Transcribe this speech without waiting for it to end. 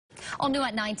All new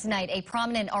at 9 tonight, a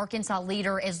prominent Arkansas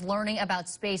leader is learning about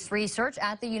space research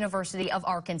at the University of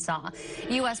Arkansas.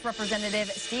 U.S. Representative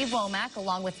Steve Womack,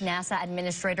 along with NASA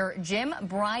Administrator Jim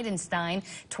Bridenstine,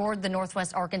 toured the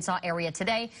Northwest Arkansas area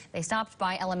today. They stopped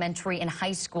by elementary and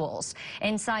high schools.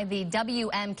 Inside the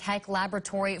W.M. Keck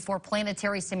Laboratory for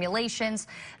Planetary Simulations,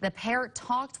 the pair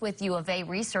talked with U of A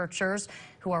researchers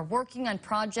who are working on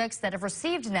projects that have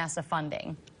received NASA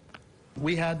funding.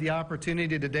 We had the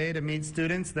opportunity today to meet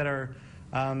students that are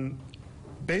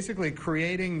basically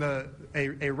creating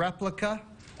a replica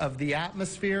of the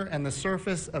atmosphere and the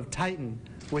surface of Titan,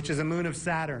 which is a moon of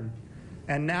Saturn.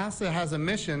 And NASA has a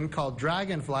mission called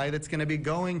Dragonfly that's going to be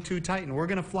going to Titan. We're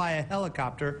going to fly a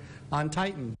helicopter on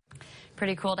Titan.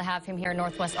 Pretty cool to have him here in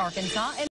Northwest Arkansas.